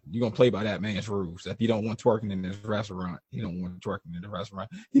you're going to play by that man's rules. If you don't want twerking in this restaurant, he don't want twerking in the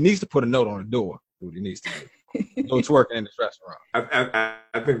restaurant. He needs to put a note on the door. Dude, he needs to no twerking in this restaurant.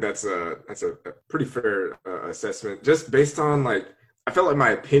 I think that's a pretty fair assessment. Just based on like, I felt like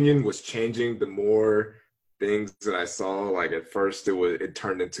my opinion was changing the more things that I saw. Like at first it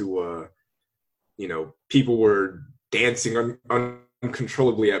turned into people were dancing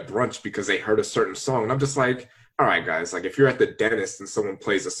uncontrollably at brunch because they heard a certain song. And I'm just like, all right, guys, like if you're at the dentist and someone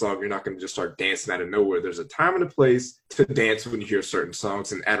plays a song, you're not going to just start dancing out of nowhere. There's a time and a place to dance when you hear certain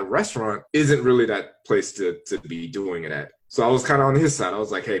songs. And at a restaurant isn't really that place to be doing it at. So I was kind of on his side. I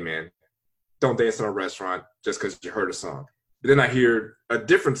was like, hey, man, don't dance in a restaurant just because you heard a song. But then I hear a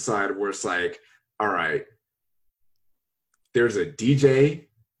different side where it's like, all right, there's a DJ,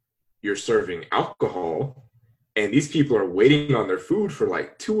 you're serving alcohol, and these people are waiting on their food for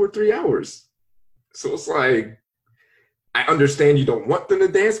like 2 or 3 hours. So it's like, I understand you don't want them to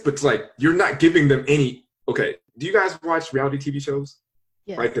dance, but it's like, you're not giving them any. Okay, do you guys watch reality TV shows?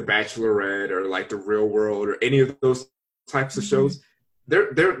 Yeah. Like The Bachelorette or like The Real World or any of those types of shows?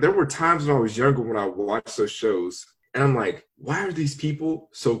 There were times when I was younger when I watched those shows, and I'm like, why are these people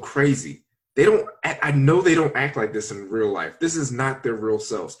so crazy? I know they don't act like this in real life. This is not their real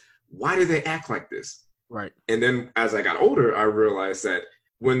selves. Why do they act like this? Right. And then as I got older, I realized that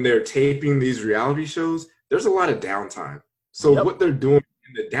when they're taping these reality shows, there's a lot of downtime. So what they're doing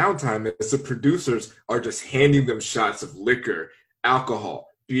in the downtime is the producers are just handing them shots of liquor, alcohol,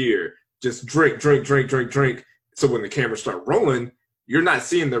 beer, just drink. So when the cameras start rolling, you're not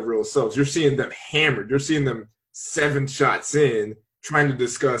seeing their real selves. You're seeing them hammered. You're seeing them 7 shots in, trying to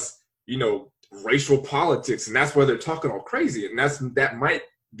discuss, racial politics, and that's why they're talking all crazy. And that might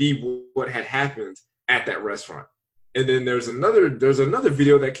be what had happened at that restaurant. And then there's another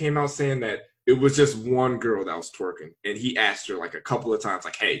video that came out saying that it was just one girl that was twerking, and he asked her like a couple of times,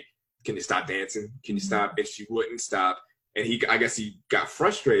 like, "Hey, can you stop dancing? Can you stop?" And she wouldn't stop. And I guess he got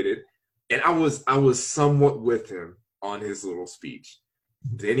frustrated. And I was somewhat with him on his little speech.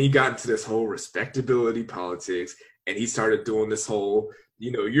 Then he got into this whole respectability politics, and he started doing this whole,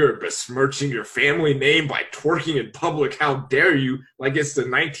 you're besmirching your family name by twerking in public. How dare you? Like it's the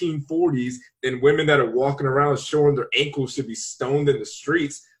 1940s, and women that are walking around showing their ankles should be stoned in the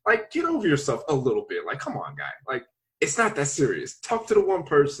streets. Like, get over yourself a little bit. Like, come on, guy. Like, it's not that serious. Talk to the one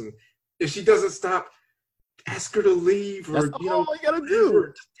person. If she doesn't stop, ask her to leave, or That's all you gotta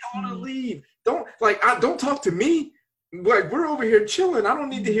do. Just tell her to leave. Don't talk to me. Like, we're over here chilling. I don't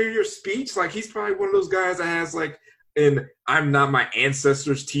need to hear your speech. Like, he's probably one of those guys that has like an "I'm not my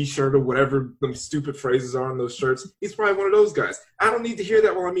ancestors" t-shirt or whatever them stupid phrases are on those shirts. He's probably one of those guys. I don't need to hear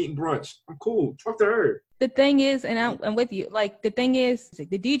that while I'm eating brunch. I'm cool. Talk to her. The thing is, and I'm with you, like, the thing is, the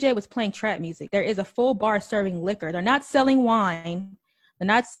DJ was playing trap music. There is a full bar serving liquor. They're not selling wine. They're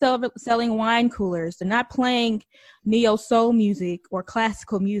not selling wine coolers. They're not playing neo soul music or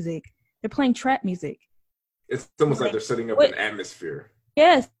classical music. They're playing trap music. It's almost like they're setting up an atmosphere.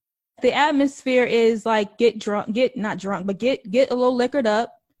 Yes. The atmosphere is like, get not drunk, but get a little liquored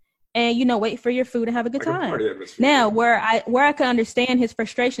up and, wait for your food and have a good time. Now, where I can understand his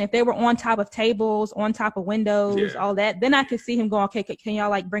frustration, if they were on top of tables, on top of windows, all that, then I could see him going, okay, can y'all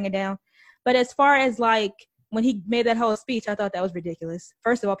like bring it down? But as far as like, when he made that whole speech, I thought that was ridiculous.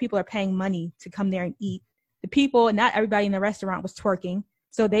 First of all, people are paying money to come there and eat. The people, not everybody in the restaurant was twerking,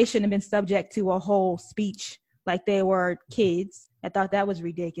 so they shouldn't have been subject to a whole speech like they were kids. I thought that was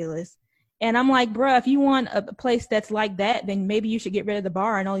ridiculous. And I'm like, bruh, if you want a place that's like that, then maybe you should get rid of the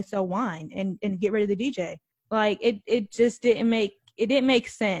bar and only sell wine and get rid of the DJ. Like, it just didn't make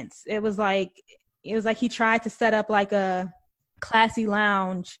sense. It was like he tried to set up like a classy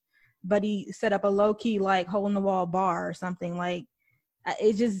lounge, but he set up a low key, like, hole in the wall bar or something. Like,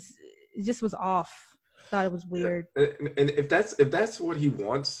 it just was off. Thought it was weird. And if that's what he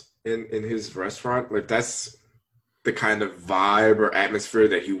wants in his restaurant, like, that's the kind of vibe or atmosphere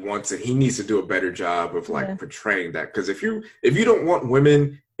that he wants, and he needs to do a better job of like portraying that. Because if you don't want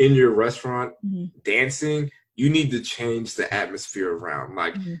women in your restaurant dancing, you need to change the atmosphere around.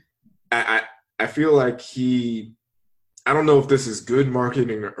 Like, I feel like I don't know if this is good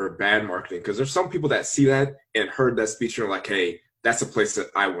marketing or bad marketing, because there's some people that see that and heard that speech and are like, hey, that's a place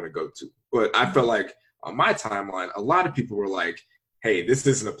that I want to go to. But I felt like on my timeline, a lot of people were like, hey, this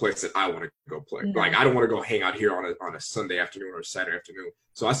isn't a place that I want to go play. Mm-hmm. Like, I don't want to go hang out here on a Sunday afternoon or a Saturday afternoon.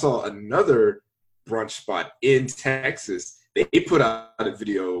 So I saw another brunch spot in Texas. They put out a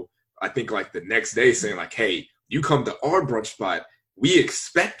video, I think like the next day, saying like, hey, you come to our brunch spot, we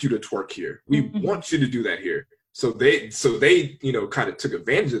expect you to twerk here. We want you to do that here. So they kind of took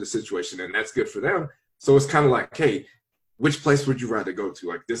advantage of the situation, and that's good for them. So it's kind of like, hey, which place would you rather go to?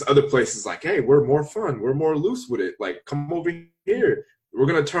 Like, this other place is like, hey, we're more fun. We're more loose with it. Like, come over here. We're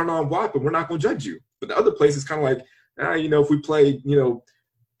going to turn on WAP, and we're not going to judge you. But the other place is kind of like, if we play,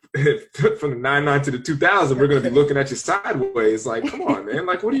 from the 99 to the 2000, we're going to be looking at you sideways. Like, come on, man.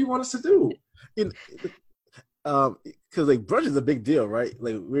 Like, what do you want us to do? Because like brunch is a big deal, right?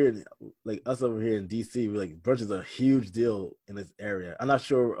 Like we're like us over here in DC, we're like brunch is a huge deal in this area. I'm not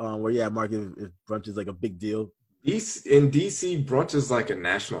sure where you're at, Mark, if brunch is like a big deal. In DC, brunch is like a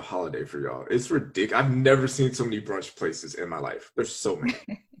national holiday for y'all. It's ridiculous. I've never seen so many brunch places in my life. There's so many.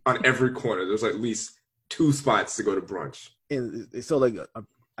 On every corner, there's at least 2 spots to go to brunch. And so like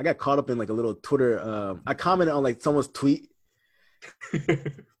I got caught up in like a little Twitter. I commented on like someone's tweet,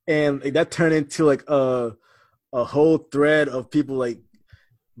 and like, that turned into like a whole thread of people like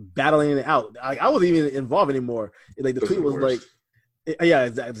battling it out. I wasn't even involved anymore. Like the tweet was like, yeah,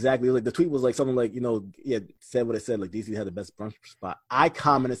 exactly. Like the tweet was like something like, said what it said. Like DC had the best brunch spot. I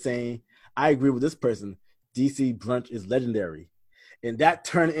commented saying, I agree with this person. DC brunch is legendary, and that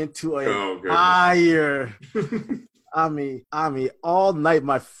turned into a fire. I mean, all night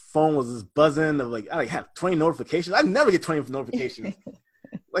my phone was just buzzing. Of like, I had 20 notifications. I never get 20 notifications.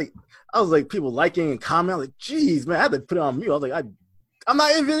 Like, I was like, people liking and commenting. Like, geez, man, I had to put it on mute. I was like, I'm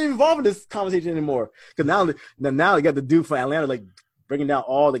not even involved in this conversation anymore. Because now they got the dude from Atlanta, like, breaking down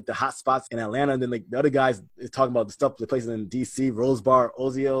all like the hot spots in Atlanta, and then like the other guys is talking about the places in DC, Rose Bar,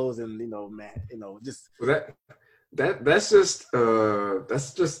 Ozio's, and just well, that's just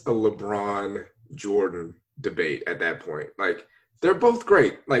a LeBron Jordan debate at that point. Like, they're both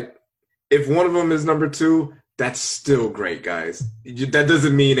great. Like, if one of them is number 2, that's still great, guys. That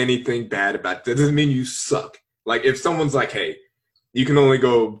doesn't mean anything bad about it. That doesn't mean you suck. Like, if someone's like, hey, you can only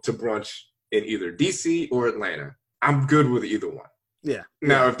go to brunch in either DC or Atlanta, I'm good with either one. Yeah.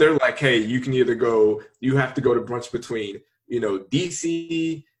 Now, if they're like, hey, you have to go to brunch between,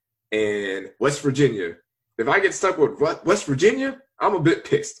 DC and West Virginia. If I get stuck with West Virginia, I'm a bit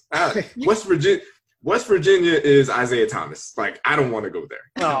pissed. West Virginia is Isaiah Thomas. Like, I don't want to go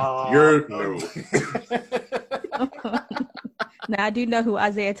there. Oh, no. Now I do know who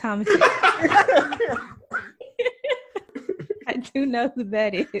Isaiah Thomas is. I do know who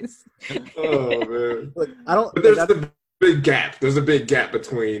that is. Oh man. Look, I don't. But there's a big gap. There's a big gap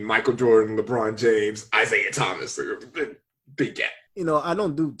between Michael Jordan, LeBron James, Isaiah Thomas. Big gap. I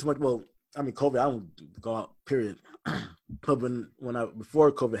don't do too much. Well, I mean, COVID, I don't go out, period. But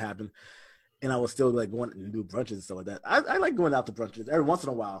before COVID happened, and I was still like going to do brunches and stuff like that. I like going out to brunches every once in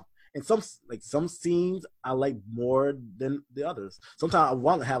a while. And some scenes I like more than the others. Sometimes I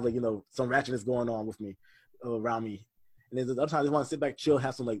want to have some ratchetness going on with me, around me. And then other times I just want to sit back, chill,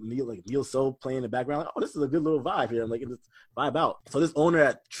 have some Neo Soul playing in the background. Like, oh, this is a good little vibe here. I'm just vibe out. So this owner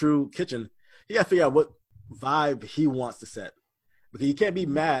at True Kitchen, he got to figure out what vibe he wants to set. Because you can't be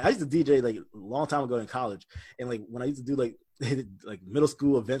mad. I used to DJ a long time ago in college, and when I used to do middle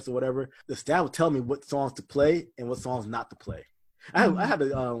school events or whatever, the staff would tell me what songs to play and what songs not to play. I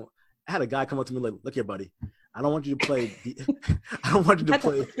had a guy come up to me like, "Look here, buddy. I don't want you to play. I don't want you to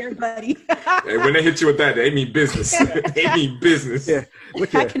play." Look here, buddy. Hey, when they hit you with that, they mean business. They mean business. Yeah.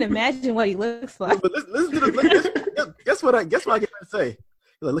 Look here. I can imagine what he looks like. But listen to this. Guess what I get ready to say? He's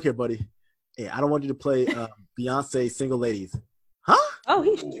like, "Look here, buddy. Hey, I don't want you to play Beyonce Single Ladies." Huh? Oh,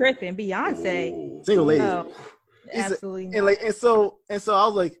 he's tripping. Beyonce. Single Ladies. Oh, absolutely. And so I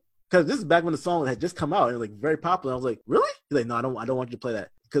was like, because this is back when the song had just come out and very popular. I was like, really? He's like, no, I don't want you to play that.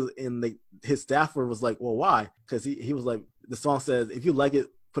 Because his staffer was like, well, why? Because he was like, the song says, if you like it,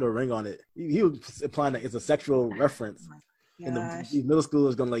 put a ring on it. He was implying that it's a sexual reference. And the middle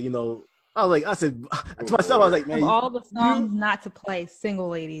schoolers going I said to myself, I was like, man, of all the songs not to play, Single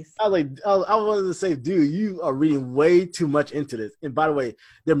Ladies. I wanted to say, dude, you are reading way too much into this. And by the way,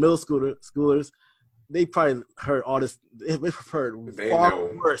 they're middle schoolers. They probably heard all this. They've heard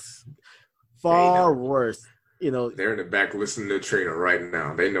far worse. They're in the back listening to Trina right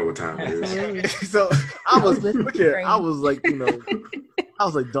now. They know what time it is. So I was like,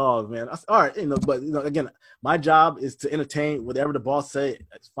 dog, man. All right, but again, my job is to entertain. Whatever the boss say,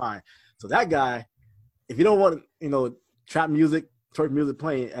 it's fine. So that guy, if you don't want trap music, twerk music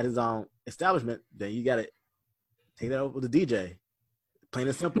playing at his establishment, then you gotta take that over with the DJ. Plain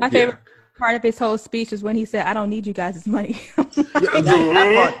and simple. My favorite part of his whole speech is when he said, "I don't need you guys' money."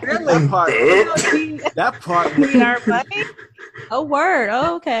 That part. Need our money? Oh, word.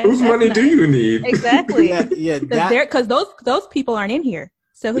 Oh, okay. Whose money do you need? Exactly. Yeah. Because those people aren't in here.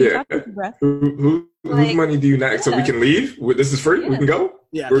 So who you talking to, bro? Whose money do you not? So we can leave? This is free? We can go?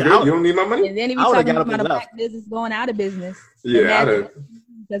 Yeah. We're good? You don't need my money? And then he was talking about a black business going out of business. Yeah.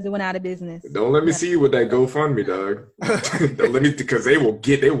 Because it went out of business. Don't let me see you with that GoFundMe, dog. Don't let me, because they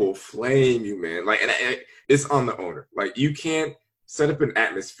will flame you, man. And it's on the owner. You can't set up an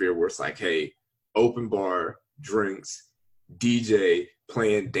atmosphere where it's like, hey, open bar, drinks, DJ,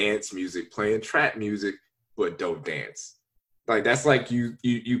 playing dance music, playing trap music, but don't dance. That's like you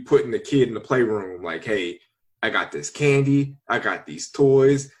putting the kid in the playroom, like, hey, I got this candy, I got these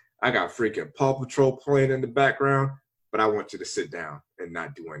toys, I got freaking Paw Patrol playing in the background, but I want you to sit down and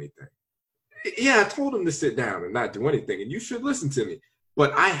not do anything. Yeah, I told him to sit down and not do anything, and you should listen to me.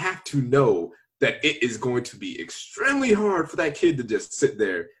 But I have to know that it is going to be extremely hard for that kid to just sit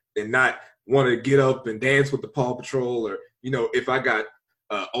there and not want to get up and dance with the Paw Patrol, or if I got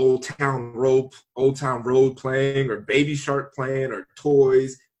Old Town Road playing, or Baby Shark playing, or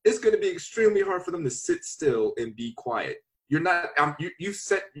toys, it's going to be extremely hard for them to sit still and be quiet. You're not. You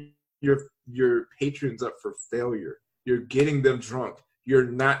set your patrons up for failure. You're getting them drunk. You're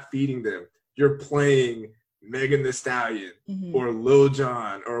not feeding them. You're playing Megan Thee Stallion or Lil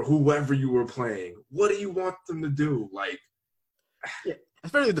Jon or whoever you were playing. What do you want them to do? Yeah,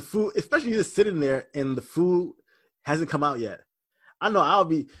 especially the food. Especially just sitting there and the food hasn't come out yet. I know I'll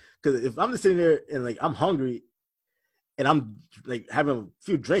be, because if I'm just sitting there and I'm hungry and I'm having a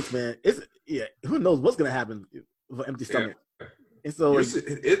few drinks, man, who knows what's gonna happen with an empty stomach. Yeah. And so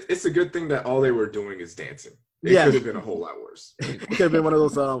it's a good thing that all they were doing is dancing. It could have been a whole lot worse. It could have been one of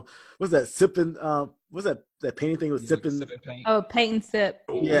those what's that sipping what's that painting thing with sipping paint? Oh, paint and sip.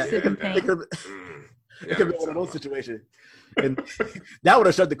 Yeah. Sip and paint. It could be one of those situations. And that would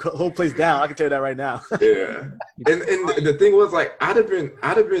have shut the whole place down. I can tell you that right now. Yeah. And the thing was, like, I'd have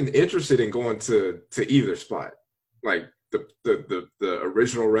been interested in going to either spot. Like the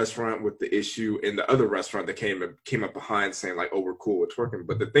original restaurant with the issue and the other restaurant that came up behind saying like, oh, we're cool with twerking.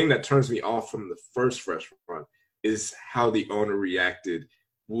 But the thing that turns me off from the first restaurant is how the owner reacted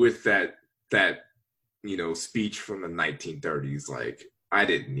with that speech from the 1930s. Like, I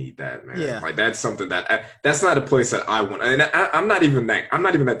didn't need that, man. Yeah. Like, that's something that's not a place that I want. And I'm not even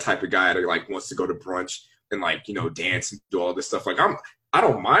that type of guy that like wants to go to brunch and like, dance and do all this stuff. Like, I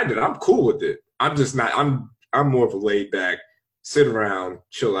don't mind it. I'm cool with it. I'm just not. I'm more of a laid back, sit around,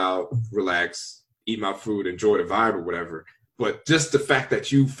 chill out, relax, eat my food, enjoy the vibe or whatever. But just the fact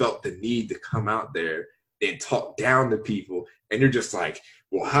that you felt the need to come out there and talk down to people, and you're just like,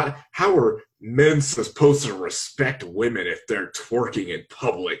 well, how are men supposed to respect women if they're twerking in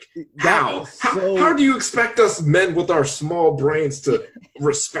public? How do you expect us men with our small brains to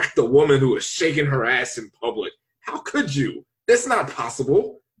respect a woman who is shaking her ass in public? How could you? That's not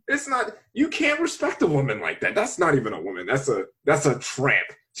possible. It's not. You can't respect a woman like that. That's not even a woman. That's a tramp.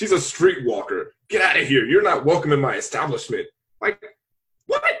 She's a streetwalker. Get out of here. You're not welcome in my establishment. Like,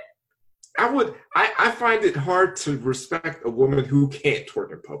 what? I find it hard to respect a woman who can't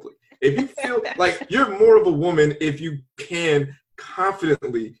twerk in public. If you feel like you're more of a woman if you can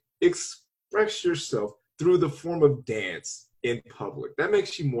confidently express yourself through the form of dance in public, that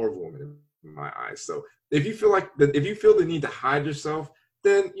makes you more of a woman in my eyes. So if you feel the need to hide yourself,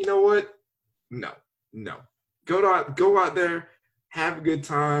 then you know what? No. Go out there, have a good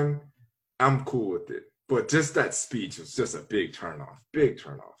time. I'm cool with it. But just that speech was just a big turnoff. Big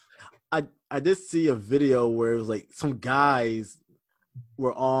turnoff. I did see a video where it was like some guys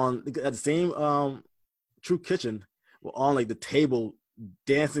were on at the same True Kitchen were on like the table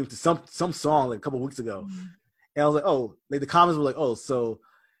dancing to some song like a couple of weeks ago. Mm-hmm. And I was like, oh, like the comments were like, oh, so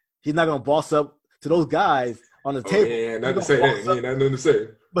he's not gonna boss up to those guys on the table. Yeah, not to say that. He ain't nothing to say.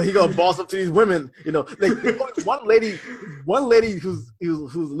 But he gonna boss up to these women, like one lady who's a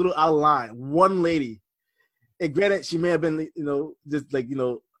little out of line. One lady, and granted, she may have been, just like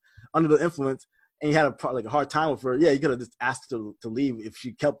under the influence, and you had a hard time with her. Yeah, you could have just asked her to leave if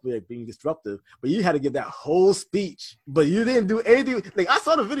she kept being disruptive. But you had to give that whole speech. But you didn't do anything. Like, I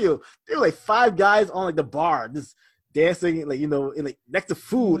saw the video. There were like 5 guys on like the bar just dancing, like in like next to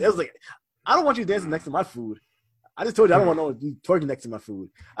food. It was like, I don't want you dancing next to my food. I just told you I don't want no one twerking next to my food.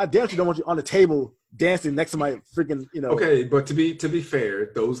 I damn sure don't want you on the table dancing next to my freaking, Okay, but to be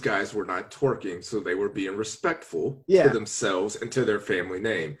fair, those guys were not twerking, so they were being respectful to themselves and to their family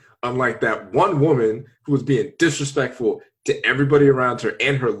name. Unlike that one woman who was being disrespectful to everybody around her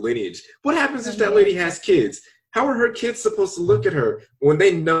and her lineage. What happens if that lady has kids? How are her kids supposed to look at her when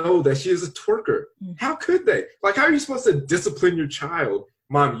they know that she is a twerker? How could they? Like, how are you supposed to discipline your child?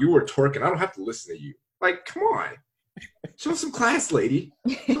 Mom, you were twerking. I don't have to listen to you. Like, come on. Show some class, lady.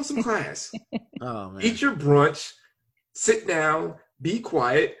 Show some class. Oh, man. Eat your brunch. Sit down. Be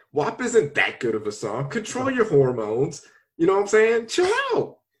quiet. WAP isn't that good of a song. Control your hormones. You know what I'm saying? Chill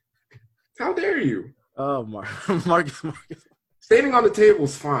out. How dare you? Oh, Marcus. Standing on the table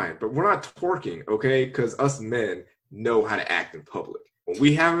is fine, but we're not twerking, okay? Because us men know how to act in public. When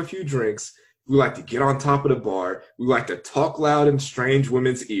we have a few drinks, we like to get on top of the bar. We like to talk loud in strange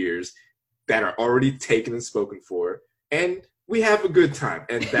women's ears that are already taken and spoken for, and we have a good time,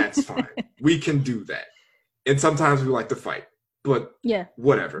 and that's fine. We can do that. And sometimes we like to fight, but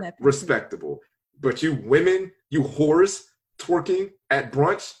whatever, respectable. But you women, you whores, twerking at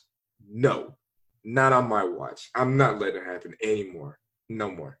brunch, no, not on my watch. I'm not letting it happen anymore.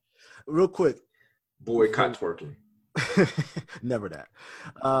 No more. Real quick. Boycott twerking. Never that.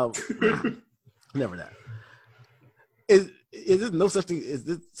 Never that. Is there no such thing? Is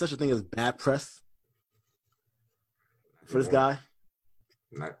there such a thing as bad press for this guy?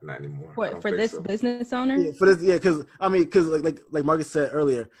 Not anymore. What, for this business owner? Yeah, for this, because like Marcus said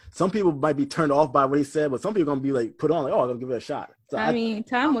earlier, some people might be turned off by what he said, but some people are gonna be like put on like, oh, I'm gonna give it a shot. So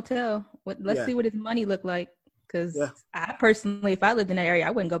time will tell. Let's see what his money looked like. Because I personally, if I lived in that area,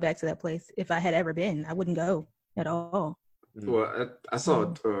 I wouldn't go back to that place. If I had ever been, I wouldn't go at all. Well, I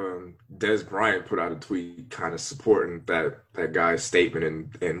saw Des Bryant put out a tweet kind of supporting that guy's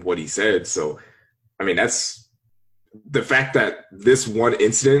statement and what he said. So, I mean, that's the fact that this one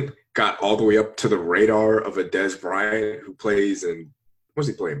incident got all the way up to the radar of a Des Bryant who plays in, where's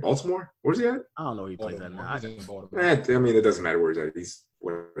he playing? Baltimore? Where's he at? I don't know where he plays at now. I mean, it doesn't matter where he's at. He's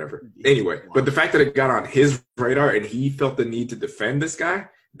whatever. Anyway, but the fact that it got on his radar and he felt the need to defend this guy,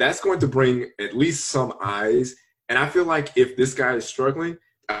 that's going to bring at least some eyes. And I feel like if this guy is struggling,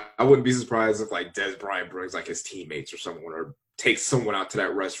 I wouldn't be surprised if like Des Bryant brings like his teammates or someone, or takes someone out to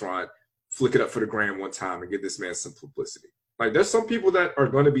that restaurant, flick it up for the gram one time and give this man some publicity. Like there's some people that are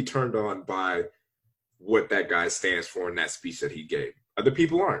going to be turned on by what that guy stands for in that speech that he gave. Other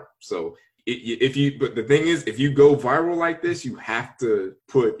people aren't. So but the thing is, if you go viral like this, you have to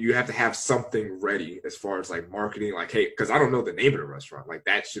have something ready as far as like marketing, like, hey, because I don't know the name of the restaurant. Like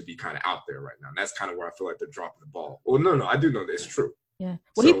that should be kind of out there right now. And that's kind of where I feel like they're dropping the ball. Well, no, I do know that it's true. Yeah.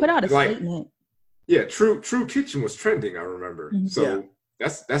 Well, he put out a statement. Yeah, True Kitchen was trending, I remember. Mm-hmm. So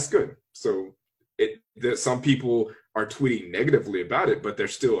that's good. So some people are tweeting negatively about it, but they're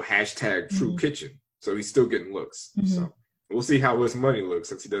still hashtag True Kitchen. So he's still getting looks. Mm-hmm. So we'll see how his money looks,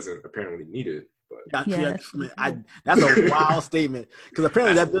 since he doesn't apparently need it. But that's a wild statement, because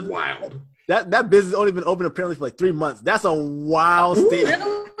apparently that business only been open apparently for like 3 months. That's a wild statement.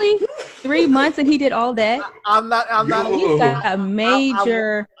 Really? 3 months and he did all that? I'm not. He's got a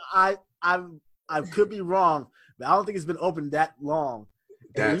major. I could be wrong, but I don't think it's been open that long.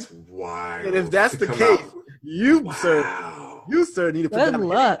 That's wild. And if that's the case, you sir need to put good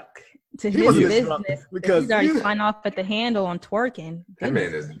luck to his business, because he's already signed off at the handle on twerking. That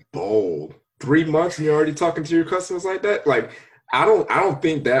man is bold. 3 months and you're already talking to your customers like that? Like, I don't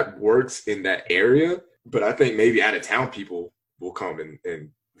think that works in that area, but I think maybe out of town people will come and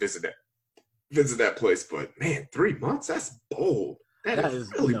visit that place. But man, 3 months, that's bold. That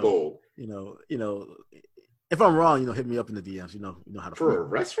is really bold. You know, if I'm wrong, hit me up in the DMs. You know how to for a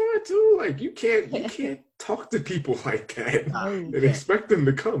restaurant too. Like you can't talk to people like that and expect them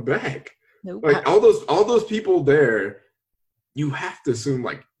to come back. Nope. Like all those people there, you have to assume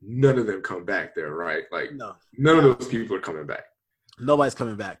like none of them come back there, right? Like none of those people are coming back. Nobody's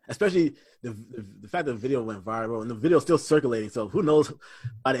coming back, especially the fact that the video went viral and the video is still circulating. So who knows?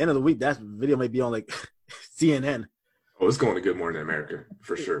 By the end of the week, that video may be on like CNN. Oh, it's going to Good Morning America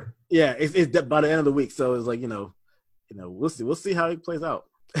for sure. Yeah, it's by the end of the week. So it's like we'll see how it plays out.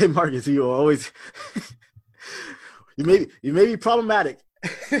 Hey Marcus, you always you may be problematic.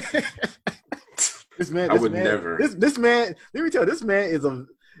 This man. Let me tell you, this man is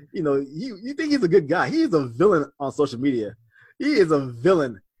you think he's a good guy. He is a villain on social media. He is a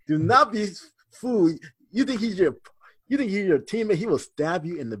villain. Do not be fooled. You think he's your teammate? He will stab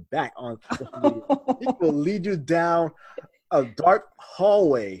you in the back on social media. He will lead you down a dark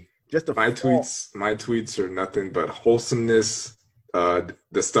hallway just to my tweets are nothing but wholesomeness. The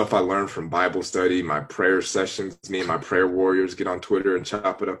stuff I learned from Bible study, my prayer sessions, me and my prayer warriors get on Twitter and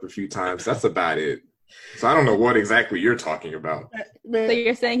chop it up a few times. That's about it. So I don't know what exactly you're talking about. Man. So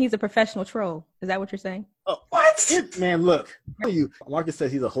you're saying he's a professional troll? Is that what you're saying? Oh, what? Man, look. Marcus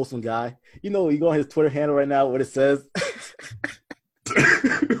says he's a wholesome guy. You go on his Twitter handle right now, what it says.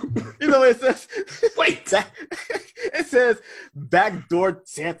 You know what it says? Wait. It says backdoor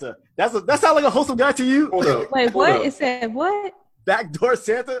Santa. That sounds like a wholesome guy to you? Hold up. Wait, what? It said what? Backdoor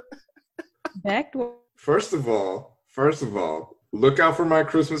Santa? Backdoor. First of all, look out for my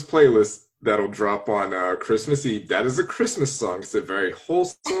Christmas playlist that'll drop on Christmas Eve. That is a Christmas song. It's a very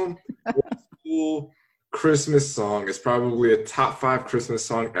wholesome, cool Christmas song. It's probably a top 5 Christmas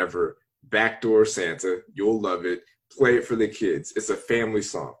song ever. Backdoor Santa. You'll love it. Play it for the kids. It's a family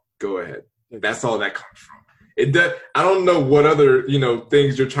song. Go ahead. That's all that comes from. I don't know what other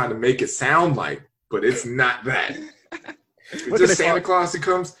things you're trying to make it sound like, but it's not that. It's just Santa Claus who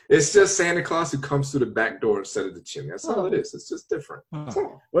comes. It's just Santa Claus who comes through the back door instead of the chimney. That's all it is. It's just different.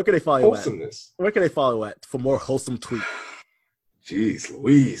 Where can they follow you at? Where can they follow you at for more wholesome tweets? Jeez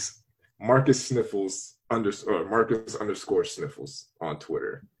Louise. Marcus Sniffles Marcus _ Sniffles on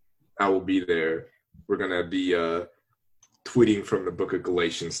Twitter. I will be there. We're gonna be tweeting from the book of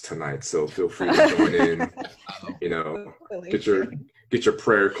Galatians tonight, so feel free to join in. Get your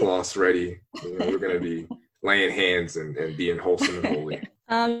prayer cloths ready. We're gonna be laying hands and being wholesome and holy.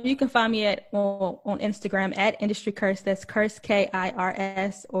 You can find me on Instagram at Industry Curse. That's Curse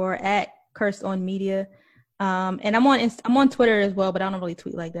KIRS, or at Curse on Media. And I'm on Twitter as well, but I don't really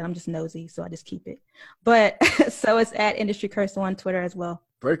tweet like that. I'm just nosy, so I just keep it. But so it's at Industry Curse on Twitter as well.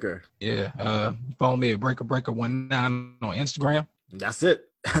 Breaker. Yeah. Follow me at Breaker19 on Instagram. That's it.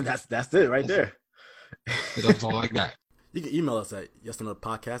 That's it right there. That's all I got. You can email us at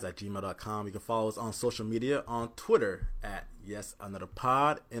yesanotherpodcast@gmail.com. You can follow us on social media on Twitter at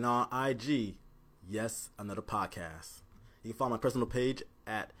yesanotherpod and on IG, yesanotherpodcast. You can follow my personal page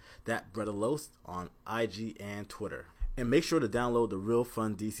at thatbreadofloast on IG and Twitter. And make sure to download the Real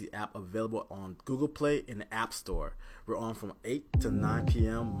Fun DC app, available on Google Play and the App Store. We're on from 8 to 9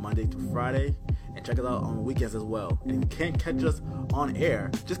 p.m. Monday to Friday, and check it out on weekends as well. And if you can't catch us on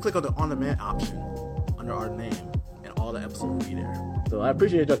air, just click on the on-demand option under our name, and all all the episodes will be there. So I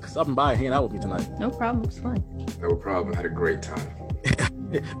appreciate you stopping by and hanging out with me tonight. No problem. It's fun. No problem. I had a great time.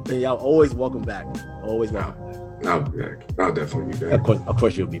 And y'all always welcome back. Always welcome. I'll be back. I'll definitely be back. Of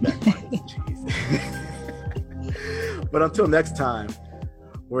course you'll be back. Jeez. But until next time,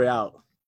 we're out.